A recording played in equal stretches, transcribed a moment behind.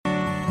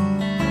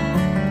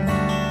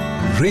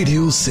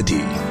Radio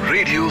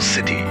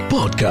city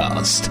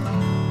podcast.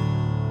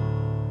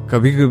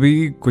 कभी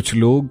कभी कुछ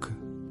लोग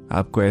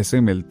आपको ऐसे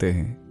मिलते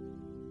हैं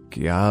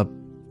कि आप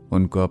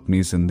उनको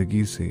अपनी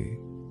जिंदगी से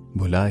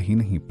भुला ही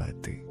नहीं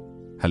पाते।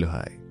 हेलो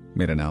हाय,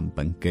 मेरा नाम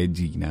पंकज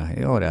जीना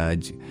है और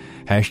आज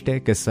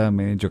हैशटैग किस्सा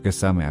में जो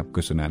किस्सा मैं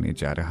आपको सुनाने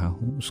जा रहा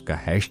हूं उसका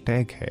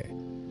हैशटैग है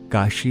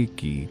काशी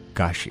की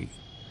काशी।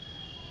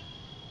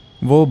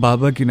 वो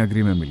बाबा की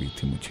नगरी में मिली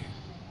थी मुझे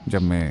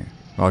जब मैं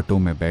ऑटो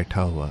में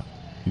बैठा हुआ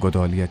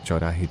गोदौलिया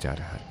चौराहे जा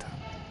रहा था।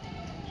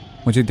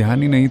 मुझे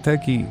ध्यान ही नहीं था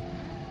कि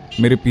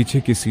मेरे पीछे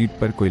की सीट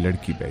पर कोई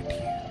लड़की बैठी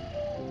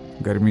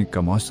है। गर्मी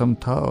का मौसम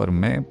था और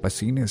मैं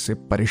पसीने से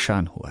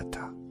परेशान हुआ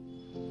था।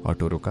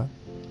 ऑटो रुका,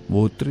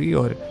 वो उतरी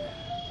और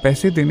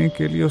पैसे देने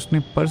के लिए उसने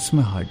पर्स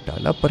में हाथ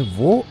डाला, पर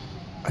वो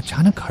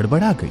अचानक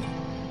हड़बड़ा गई।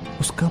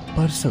 उसका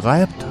पर्स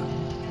गायब था।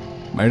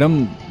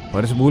 मैडम,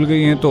 पर्स भूल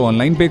गई हैं तो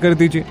ऑनलाइन पे कर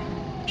दीजिए,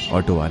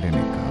 ऑटो वाले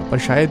ने कहा। पर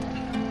शायद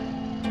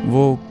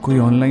वो कोई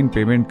ऑनलाइन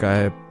पेमेंट का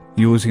ऐप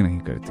यूज ही नहीं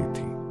करती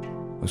थी।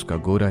 उसका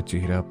गोरा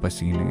चेहरा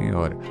पसीने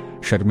और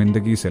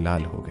शर्मिंदगी से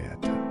लाल हो गया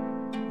था।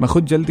 मैं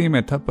खुद जल्दी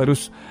में था, पर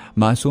उस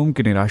मासूम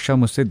की निराशा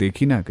मुझसे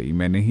देखी ना गई।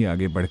 मैंने ही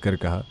आगे बढ़कर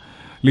कहा,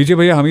 लीजिए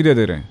भैया, हम ही दे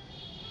रहे हैं।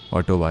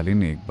 ऑटो वाले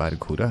ने एक बार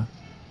घूरा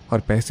और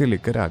पैसे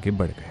लेकर आगे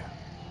बढ़ गया।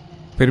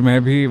 फिर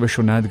मैं भी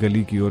विश्वनाथ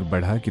गली की ओर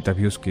बढ़ा कि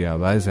तभी उसकी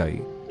आवाज आई,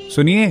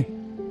 सुनिए।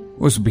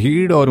 उस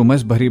भीड़ और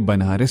उमस भरी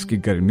बनारस की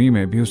गर्मी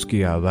में भी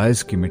उसकी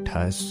आवाज की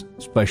मिठास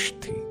स्पष्ट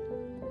थी।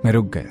 मैं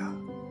रुक गया।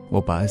 वो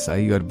पास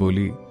आई और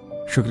बोली,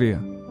 शुक्रिया।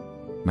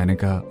 मैंने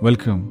कहा,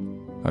 वेलकम,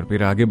 और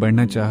फिर आगे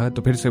बढ़ना चाहा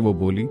तो फिर से वो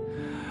बोली,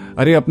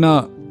 अरे अपना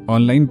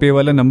ऑनलाइन पे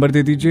वाला नंबर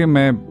दे दीजिए,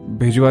 मैं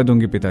भिजवा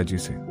दूंगी पिताजी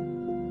से।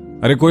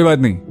 अरे कोई बात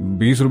नहीं,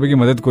 20 रुपए की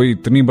मदद कोई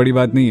इतनी बड़ी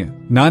बात नहीं है।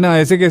 ना ना,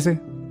 ऐसे कैसे,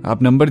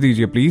 आप नंबर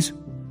दीजिए प्लीज।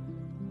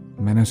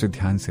 मैंने उसे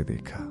ध्यान से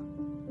देखा।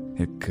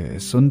 एक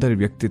सुंदर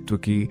व्यक्तित्व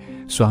की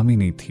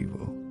स्वामिनी थी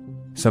वो।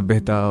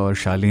 सभ्यता और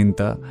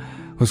शालीनता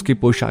उसकी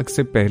पोशाक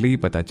से पहले ही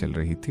पता चल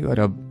रही थी और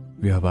अब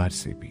व्यवहार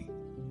से भी।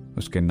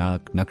 उसके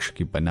नाक नक्श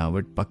की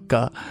बनावट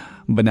पक्का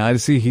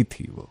बनारसी ही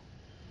थी वो।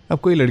 अब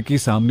कोई लड़की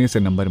सामने से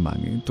नंबर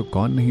मांगे तो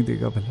कौन नहीं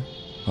देगा भला।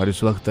 और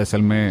इस वक्त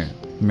असल में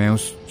मैं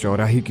उस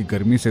चौराहे की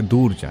गर्मी से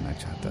दूर जाना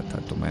चाहता था,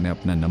 तो मैंने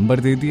अपना नंबर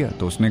दे दिया।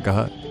 तो उसने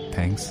कहा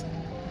थैंक्स,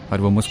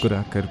 और वो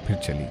मुस्कुराकर फिर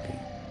चली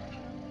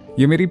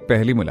गई। ये मेरी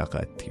पहली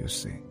मुलाकात थी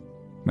उससे।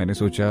 मैंने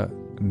सोचा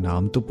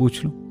नाम तो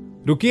पूछ लूं।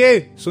 रुकिए,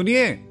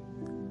 सुनिए।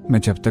 मैं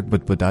जब तक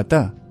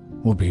बुदबुदाता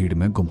वो भीड़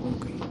में गुम हो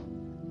गई।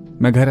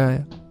 मैं घर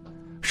आया।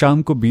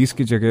 शाम को 20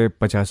 की जगह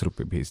 50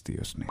 रुपए भेज दिए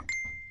उसने।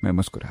 मैं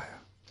मुस्कुराया।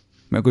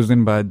 मैं कुछ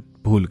दिन बाद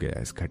भूल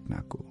गया इस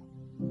घटना को।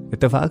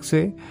 इत्तेफाक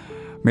से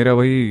मेरा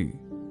वही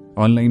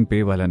ऑनलाइन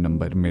पे वाला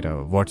नंबर मेरा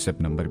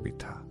व्हाट्सएप नंबर भी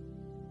था।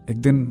 एक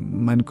दिन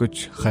मन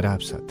कुछ खराब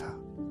सा था।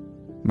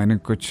 मैंने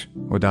कुछ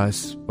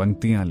उदास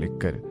पंक्तियां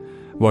लिखकर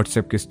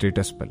व्हाट्सएप के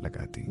स्टेटस पर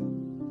लगा दी।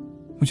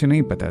 मुझे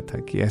नहीं पता था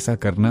कि ऐसा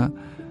करना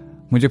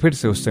मुझे फिर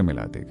से उससे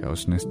मिला देगा।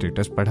 उसने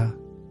स्टेटस पढ़ा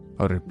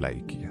और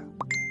रिप्लाई किया,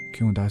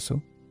 क्यों उदास हो?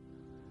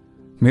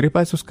 मेरे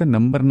पास उसका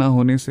नंबर ना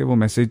होने से वो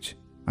मैसेज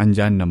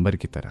अनजान नंबर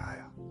की तरह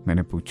आया।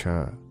 मैंने पूछा,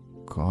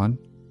 कौन?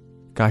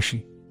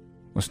 काशी,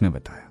 उसने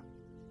बताया।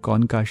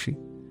 कौन काशी?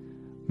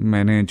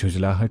 मैंने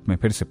झुंझलाहट में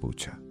फिर से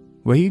पूछा।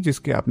 वही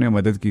जिसकी आपने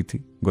मदद की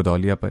थी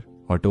गोदौलिया पर,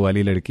 ऑटो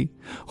वाली लड़की।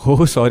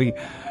 हो सॉरी,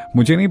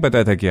 मुझे नहीं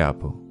पता था कि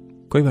आप हो।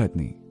 कोई बात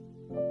नहीं,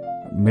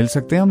 मिल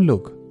सकते हैं हम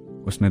लोग?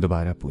 उसने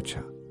दोबारा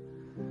पूछा।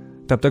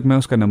 तब तक मैं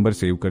उसका नंबर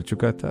सेव कर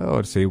चुका था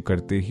और सेव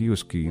करते ही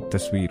उसकी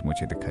तस्वीर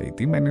मुझे दिखाई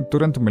दी। मैंने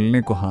तुरंत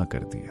मिलने को हाँ कर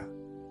दिया।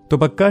 तो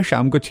पक्का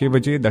शाम को 6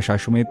 बजे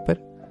दशाश्वमेध पर?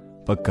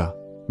 पक्का,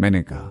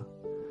 मैंने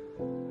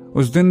कहा।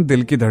 उस दिन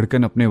दिल की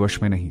धड़कन अपने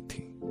वश में नहीं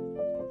थी।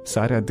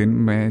 सारा दिन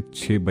मैं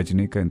 6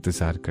 बजने का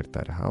इंतजार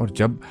करता रहा और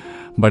जब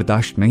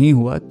बर्दाश्त नहीं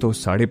हुआ तो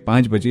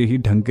 5:30 बजे ही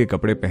ढंग के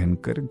कपड़े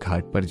पहनकर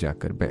घाट पर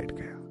जाकर बैठ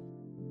गया।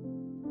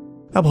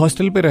 अब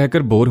हॉस्टल पे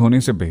रहकर बोर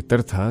होने से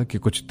बेहतर था कि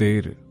कुछ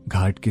देर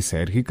घाट की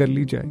सैर ही कर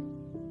ली जाए।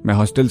 मैं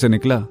हॉस्टल से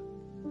निकला।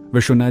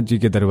 विश्वनाथ जी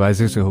के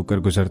दरवाजे से होकर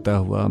गुजरता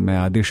हुआ मैं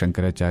आदि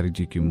शंकराचार्य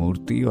जी की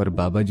मूर्ति और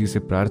बाबा जी से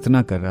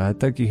प्रार्थना कर रहा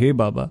था कि हे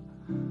बाबा,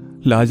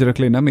 लाज रख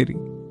लेना मेरी।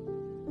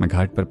 मैं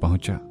घाट पर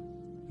पहुंचा।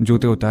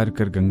 जूते उतार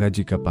कर गंगा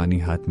जी का पानी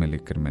हाथ में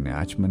लेकर मैंने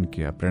आचमन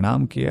किया,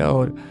 प्रणाम किया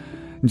और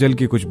जल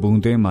की कुछ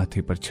बूंदें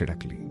माथे पर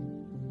छिड़क ली।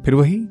 फिर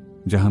वही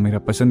जहां मेरा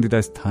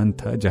पसंदीदा स्थान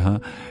था, जहां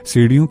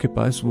सीढ़ियों के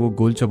पास वो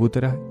गोल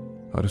चबूतरा है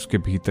और उसके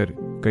भीतर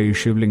कई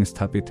शिवलिंग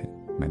स्थापित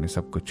हैं, मैंने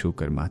सबको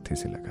छूकर माथे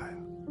से लगाया।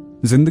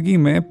 जिंदगी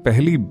में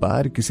पहली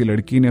बार किसी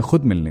लड़की ने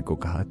खुद मिलने को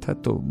कहा था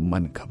तो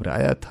मन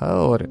घबराया था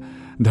और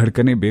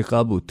धड़कनें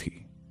बेकाबू थी।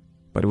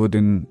 पर वो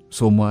दिन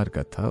सोमवार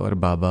का था और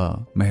बाबा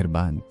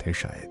मेहरबान थे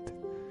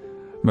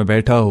शायद। मैं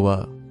बैठा हुआ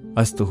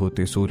अस्त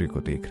होते सूर्य को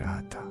देख रहा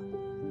था।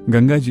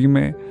 गंगा जी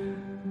में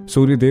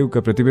सूर्यदेव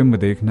का प्रतिबिंब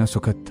देखना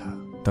सुखद था।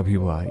 तभी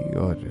वो आई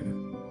और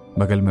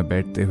बगल में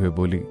बैठते हुए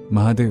बोली,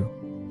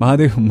 महादेव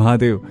महादेव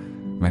महादेव।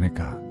 मैंने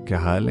कहा, क्या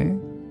हाल है?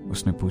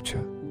 उसने पूछा।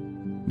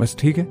 बस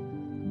ठीक है,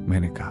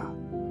 मैंने कहा।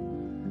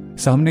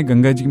 सामने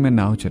गंगा जी में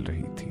नाव चल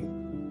रही थी।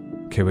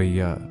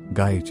 खेवैया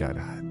गाए जा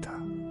रहा था।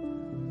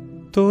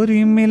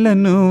 तोरी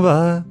मिलनवा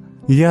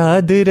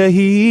याद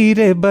रही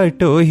रे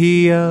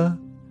बटोहिया।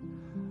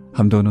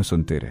 हम दोनों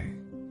सुनते रहे।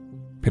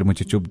 फिर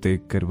मुझे चुप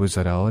देखकर वो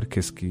जरा और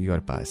खिसकी और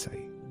पास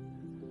आई।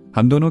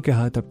 हम दोनों के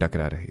हाथ अब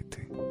टकरा रहे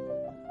थे।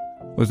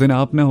 उस दिन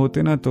आप ना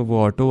होते ना तो वो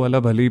ऑटो वाला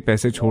भले ही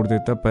पैसे छोड़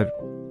देता,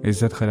 पर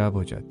इज्जत खराब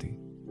हो जाती।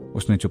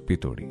 उसने चुप्पी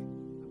तोड़ी।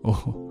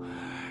 ओह,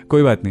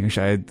 कोई बात नहीं,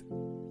 शायद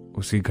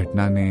उसी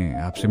घटना ने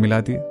आपसे मिला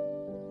दिया,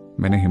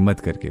 मैंने हिम्मत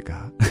करके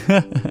कहा।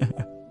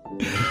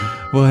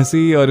 वो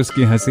हंसी और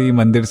उसकी हंसी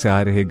मंदिर से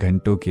आ रहे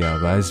घंटों की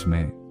आवाज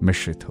में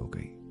मिश्रित हो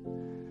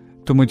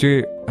गई। तो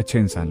मुझे अच्छे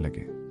इंसान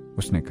लगे,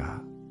 उसने कहा।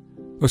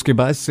 उसके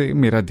बाद से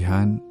मेरा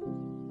ध्यान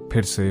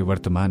फिर से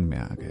वर्तमान में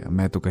आ गया।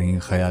 मैं तो कहीं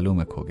ख्यालों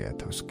में खो गया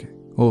था उसके।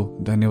 ओह,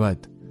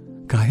 धन्यवाद।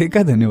 काहे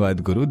का धन्यवाद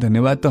गुरु?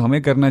 धन्यवाद तो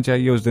हमें करना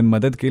चाहिए, उस दिन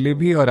मदद के लिए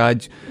भी और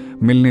आज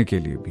मिलने के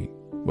लिए भी,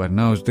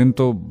 वरना उस दिन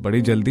तो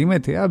बड़ी जल्दी में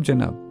थे आप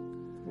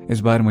जनाब। इस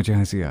बार मुझे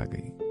हंसी आ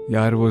गई।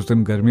 यार वो उस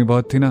दिन गर्मी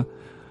बहुत थी ना,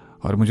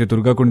 और मुझे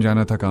दुर्गा कुंड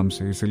जाना था काम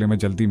से, इसलिए मैं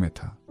जल्दी में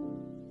था।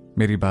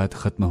 मेरी बात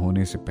खत्म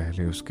होने से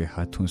पहले उसके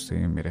हाथों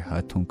से मेरे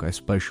हाथों का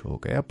स्पर्श हो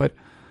गया, पर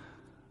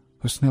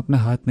उसने अपना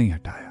हाथ नहीं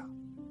हटाया,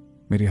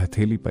 मेरी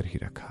हथेली पर ही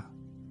रखा।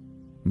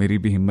 मेरी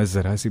भी हिम्मत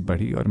जरा सी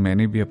बढ़ी और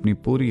मैंने भी अपनी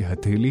पूरी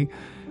हथेली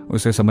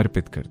उसे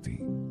समर्पित कर दी।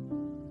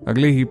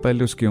 अगले ही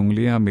पल उसकी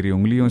उंगलियां मेरी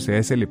उंगलियों से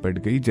ऐसे लिपट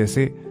गई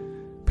जैसे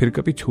फिर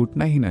कभी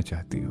छूटना ही ना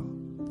चाहती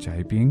हो।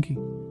 चाय पिएंगी?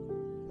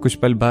 कुछ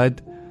पल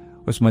बाद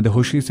उस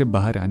मदहोशी से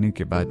बाहर आने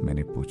के बाद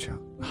मैंने पूछा,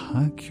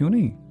 हाँ क्यों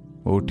नहीं।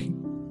 वो उठी,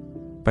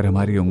 पर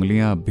हमारी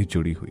उंगलियां अब भी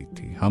जुड़ी हुई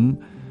थी। हम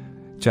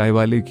चाय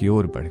वाले की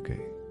ओर बढ़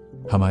गए।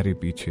 हमारे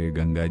पीछे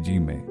गंगा जी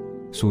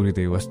में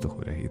सूर्यदेव अस्त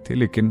हो रहे थे,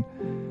 लेकिन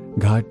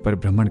घाट पर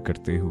भ्रमण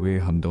करते हुए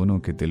हम दोनों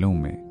के दिलों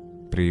में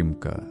प्रेम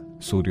का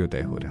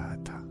सूर्योदय हो रहा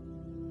था।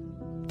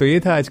 तो ये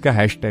था आज का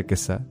हैशटैग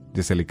किस्सा,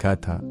 जिसे लिखा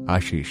था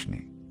आशीष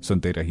ने।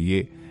 सुनते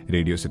रहिए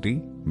रेडियो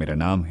सिटी। मेरा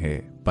नाम है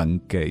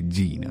पंकज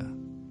जीना।